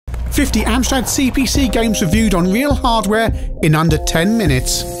50 Amstrad CPC games reviewed on real hardware in under 10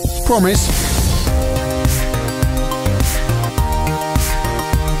 minutes. Promise.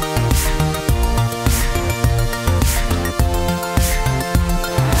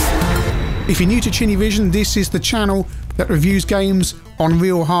 If you're new to ChinnyVision, this is the channel that reviews games on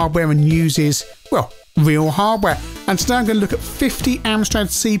real hardware and uses, well, real hardware. And today I'm going to look at 50 Amstrad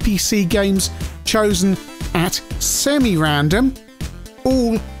CPC games chosen at semi-random,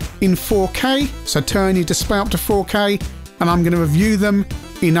 all in 4K, so turn your display up to 4K, and I'm going to review them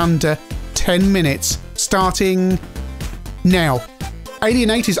in under 10 minutes, starting now. Alien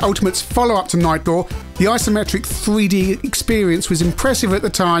 80's Ultimate's follow-up to Nightdoor, the isometric 3D experience was impressive at the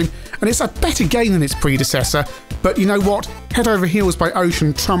time, and it's a better game than its predecessor, but you know what? Head Over Heels by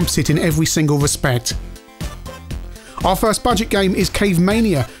Ocean trumps it in every single respect. Our first budget game is Cave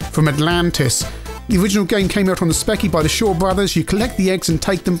Mania from Atlantis. The original game came out on the Speccy by the Shaw Brothers. You collect the eggs and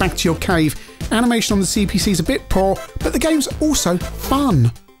take them back to your cave. Animation on the CPC is a bit poor, but the game's also fun.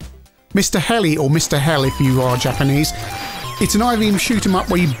 Mr. Heli, or Mr. Hell if you are Japanese. It's an IVM shoot 'em up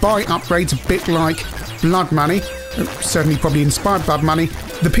where you buy upgrades a bit like Blood Money. Certainly probably inspired Blood Money.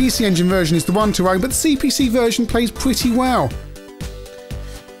 The PC Engine version is the one to own, but the CPC version plays pretty well.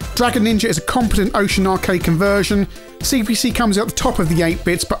 Dragon Ninja is a competent Ocean arcade conversion. CPC comes out the top of the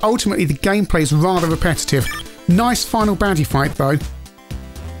 8-bits, but ultimately the gameplay is rather repetitive. Nice final baddie fight though.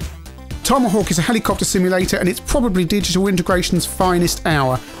 Tomahawk is a helicopter simulator, and it's probably digital integration's finest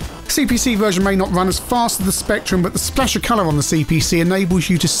hour. CPC version may not run as fast as the Spectrum, but the splash of colour on the CPC enables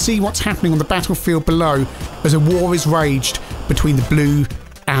you to see what's happening on the battlefield below as a war is waged between the blue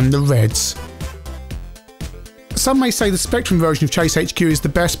and the reds. Some may say the Spectrum version of Chase HQ is the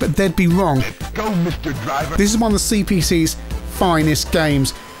best, but they'd be wrong. Go, Mr. Driver. This is one of the CPC's finest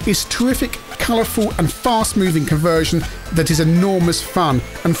games. It's a terrific, colourful and fast-moving conversion that is enormous fun,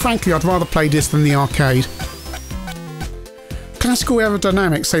 and frankly I'd rather play this than the arcade. Classical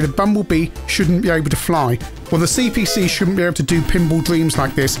aerodynamics say the Bumblebee shouldn't be able to fly, well the CPC shouldn't be able to do pinball dreams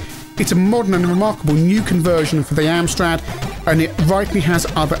like this. It's a modern and remarkable new conversion for the Amstrad, and it rightly has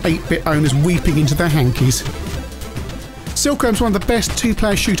other 8-bit owners weeping into their hankies. Silkworm's one of the best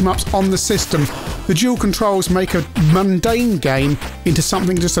two-player shoot-em-ups on the system. The dual controls make a mundane game into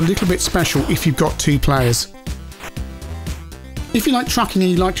something just a little bit special if you've got 2 players. If you like trucking and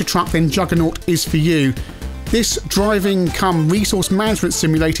you like to truck, then Juggernaut is for you. This driving cum resource management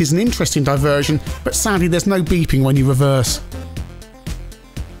simulator is an interesting diversion, but sadly there's no beeping when you reverse.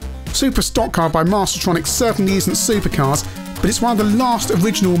 Super Stock Car by Mastertronic certainly isn't supercars, but it's one of the last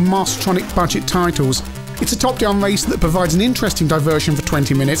original Mastertronic budget titles. It's a top-down racer that provides an interesting diversion for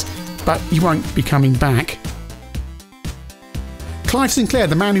 20 minutes, but you won't be coming back. Clive Sinclair,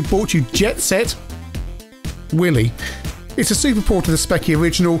 the man who bought you Jet Set? Willie. It's a super port of the Speccy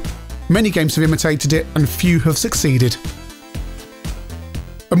original. Many games have imitated it, and few have succeeded.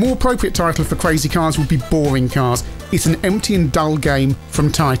 A more appropriate title for crazy cars would be Boring Cars. It's an empty and dull game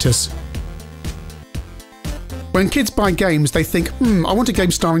from Titus. When kids buy games, they think, I want a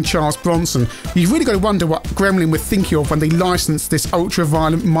game starring Charles Bronson. You've really got to wonder what Gremlin were thinking of when they licensed this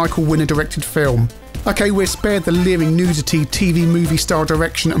ultra-violent Michael Winner-directed film. Okay, we're spared the leering nudity, TV movie-style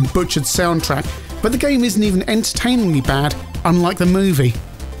direction and butchered soundtrack, but the game isn't even entertainingly bad, unlike the movie.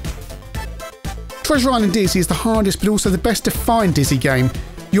 Treasure Island Dizzy is the hardest but also the best defined Dizzy game.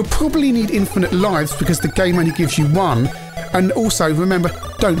 You'll probably need infinite lives because the game only gives you 1, and also remember,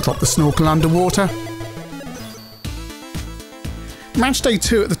 don't drop the snorkel underwater. Matchday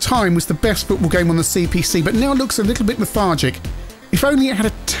 2 at the time was the best football game on the CPC, but now looks a little bit lethargic. If only it had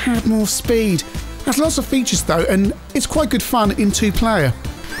a tad more speed. It has lots of features though, and it's quite good fun in 2-player.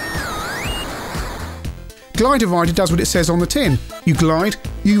 Glider Rider does what it says on the tin. You glide,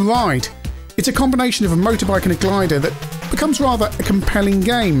 you ride. It's a combination of a motorbike and a glider that becomes rather a compelling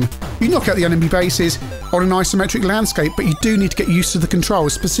game. You knock out the enemy bases on an isometric landscape, but you do need to get used to the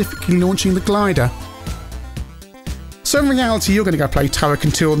controls, specifically launching the glider. So in reality you're going to go play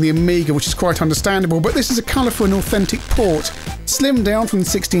Turrican 2 on the Amiga, which is quite understandable, but this is a colourful and authentic port. Slimmed down from the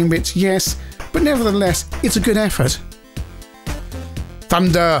 16-bits, yes, but nevertheless it's a good effort.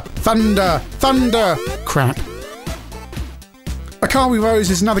 Thunder! Thunder! Thunder! Crap. Akari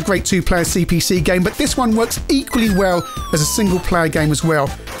Rose is another great 2-player CPC game, but this one works equally well as a single-player game as well.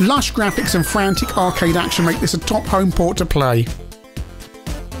 Lush graphics and frantic arcade action make this a top home port to play.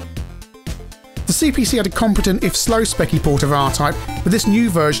 The CPC had a competent, if slow, Speccy port of R-Type, but this new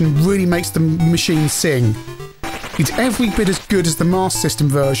version really makes the machine sing. It's every bit as good as the Master System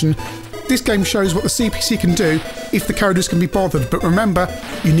version. This game shows what the CPC can do if the coders can be bothered, but remember,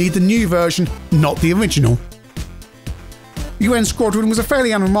 you need the new version, not the original. UN Squadron was a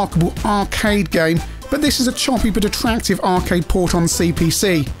fairly unremarkable arcade game, but this is a choppy but attractive arcade port on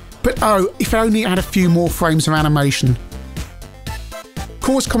CPC. But oh, if it only had a few more frames of animation.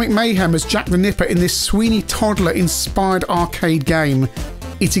 Cause comic mayhem as Jack the Nipper in this Sweeney Toddler-inspired arcade game.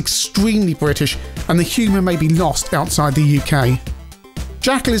 It's extremely British, and the humour may be lost outside the UK.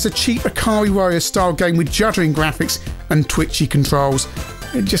 Jackal is a cheap Akari Warriors style game with juddering graphics and twitchy controls.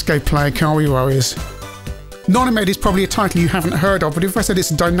 Just go play Akari Warriors. Nonomed is probably a title you haven't heard of, but if I said it's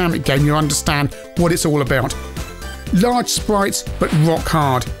a dynamic game, you'll understand what it's all about. Large sprites, but rock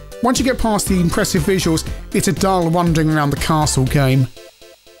hard. Once you get past the impressive visuals, it's a dull wandering around the castle game.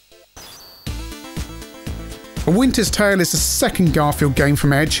 A Winter's Tale is the second Garfield game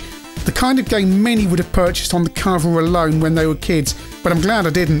from Edge. The kind of game many would have purchased on the cover alone when they were kids, but I'm glad I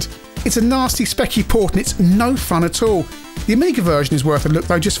didn't. It's a nasty specky port and it's no fun at all. The Amiga version is worth a look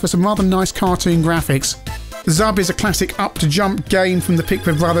though, just for some rather nice cartoon graphics. Zub is a classic up-to-jump game from the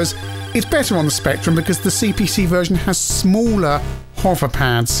Pickford brothers. It's better on the Spectrum because the CPC version has smaller hover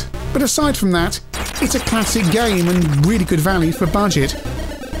pads. But aside from that, it's a classic game and really good value for budget.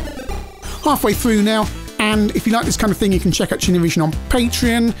 Halfway through now, and if you like this kind of thing, you can check out ChinnyVision on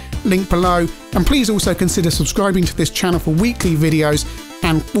Patreon, link below, and please also consider subscribing to this channel for weekly videos,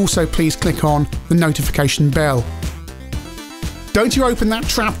 and also please click on the notification bell. Don't you open that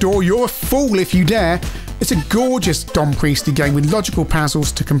trapdoor, you're a fool if you dare! It's a gorgeous Don Priestley game with logical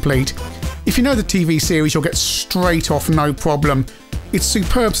puzzles to complete. If you know the TV series, you'll get straight off no problem. It's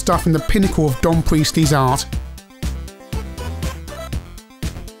superb stuff in the pinnacle of Don Priestley's art.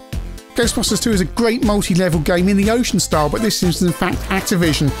 Ghostbusters 2 is a great multi-level game in the ocean style, but this is in fact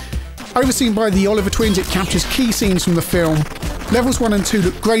Activision. Overseen by the Oliver twins, it captures key scenes from the film. Levels 1 and 2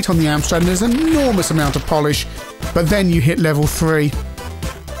 look great on the Amstrad and there's an enormous amount of polish, but then you hit level 3.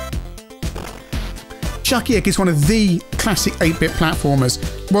 Chucky Egg is one of the classic 8-bit platformers.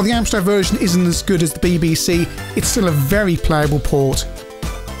 While the Amstrad version isn't as good as the BBC, it's still a very playable port.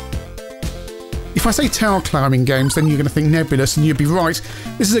 If I say tower climbing games, then you're going to think Nebulous, and you'd be right.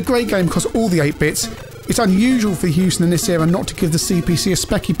 This is a great game because all the 8-bits. It's unusual for Houston in this era not to give the CPC a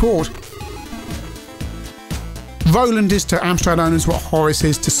specky port. Roland is to Amstrad owners what Horace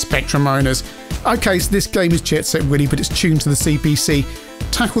is to Spectrum owners. Okay, so this game is jet set really, but it's tuned to the CPC.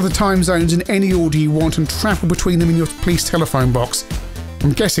 Tackle the time zones in any order you want and travel between them in your police telephone box.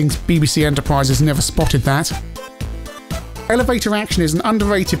 I'm guessing BBC Enterprise has never spotted that. Elevator Action is an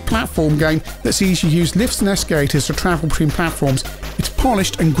underrated platform game that sees you use lifts and escalators to travel between platforms. It's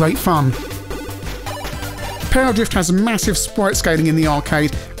polished and great fun. Power Drift has massive sprite scaling in the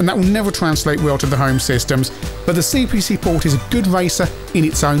arcade, and that will never translate well to the home systems, but the CPC port is a good racer in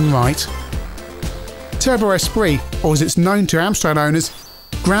its own right. Turbo Esprit, or as it's known to Amstrad owners,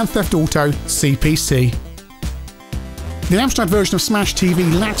 Grand Theft Auto CPC. The Amstrad version of Smash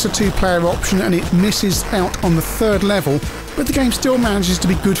TV lacks a 2-player option and it misses out on the 3rd level, but the game still manages to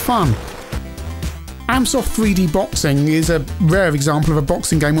be good fun. Amsoft 3D Boxing is a rare example of a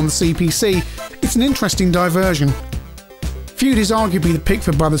boxing game on the CPC. It's an interesting diversion. Feud is arguably the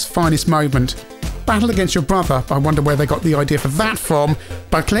Pickford brothers' finest moment. Battle against your brother, I wonder where they got the idea for that from,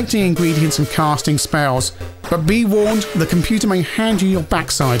 by collecting ingredients and casting spells. But be warned, the computer may hand you your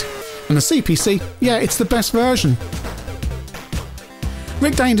backside. And the CPC, yeah, it's the best version.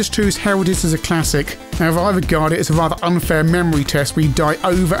 Rick Dangerous 2 is heralded as a classic. However, I regard it as a rather unfair memory test where you die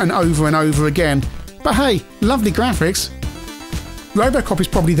over and over and over again. But hey, lovely graphics. Robocop is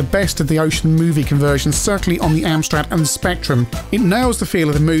probably the best of the Ocean movie conversions, certainly on the Amstrad and the Spectrum. It nails the feel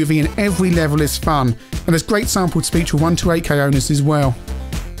of the movie and every level is fun, and there's great sampled speech for 128K owners as well.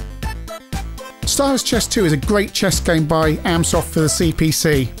 Star Wars Chess 2 is a great chess game by Amsoft for the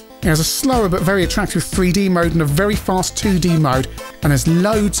CPC. It has a slower but very attractive 3D mode and a very fast 2D mode, and there's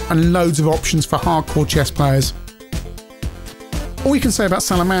loads and loads of options for hardcore chess players. All you can say about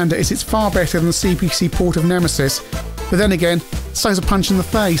Salamander is it's far better than the CPC port of Nemesis, but then again, so's a punch in the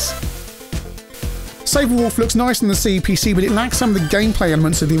face. Sabre Wulf looks nice in the CPC, but it lacks some of the gameplay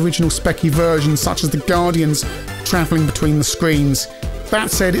elements of the original Specky version, such as the Guardians travelling between the screens. That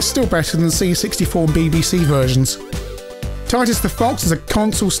said, it's still better than the C64 and BBC versions. Titus the Fox is a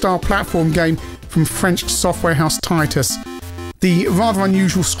console-style platform game from French software house Titus. The rather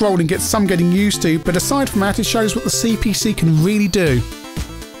unusual scrolling gets some getting used to, but aside from that, it shows what the CPC can really do.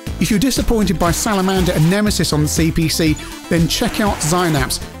 If you're disappointed by Salamander and Nemesis on the CPC, then check out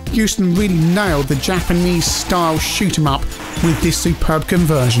Synapse. Houston really nailed the Japanese-style shoot-'em-up with this superb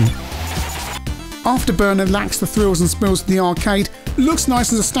conversion. Afterburner lacks the thrills and spills of the arcade, looks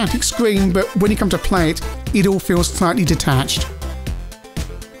nice as a static screen, but when you come to play it, it all feels slightly detached.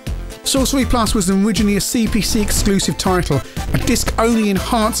 Sorcery Plus was originally a CPC exclusive title, a disc-only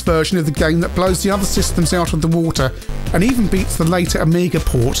enhanced version of the game that blows the other systems out of the water and even beats the later Amiga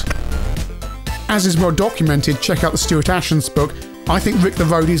port. As is well documented, check out the Stuart Ashens book. I think Rick the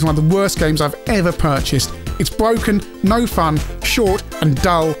Roadie is one of the worst games I've ever purchased. It's broken, no fun, short and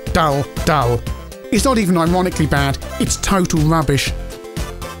dull, dull, dull. It's not even ironically bad, it's total rubbish.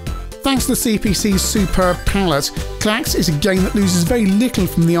 Thanks to the CPC's superb palette, Klax is a game that loses very little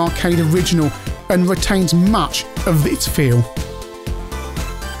from the arcade original and retains much of its feel.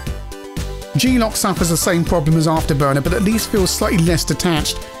 G-Lock suffers the same problem as Afterburner, but at least feels slightly less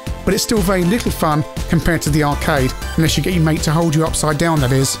detached, but it's still very little fun compared to the arcade, unless you get your mate to hold you upside down,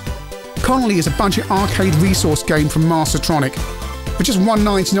 that is. Connolly is a budget arcade resource game from Mastertronic. For just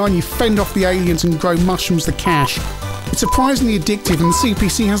 $1.99 you fend off the aliens and grow mushrooms the cash. It's surprisingly addictive and the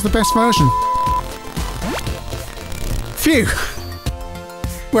CPC has the best version. Phew!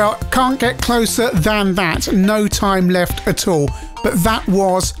 Well, can't get closer than that. No time left at all. But that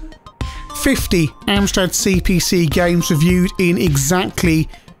was 50 Amstrad CPC games reviewed in exactly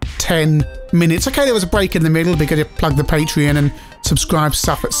 10 minutes. Okay, there was a break in the middle because you plug the Patreon and subscribe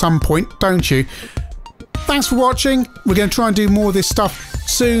stuff at some point, don't you? Thanks for watching. We're going to try and do more of this stuff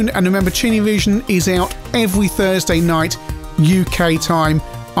soon, and remember, ChinnyVision is out every Thursday night UK time,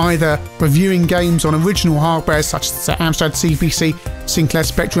 either reviewing games on original hardware such as Amstrad CPC, Sinclair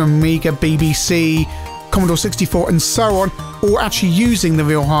Spectrum, Amiga, BBC, Commodore 64 and so on, or actually using the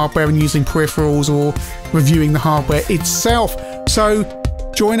real hardware and using peripherals or reviewing the hardware itself. So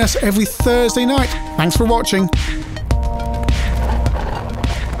join us every Thursday night. Thanks for watching.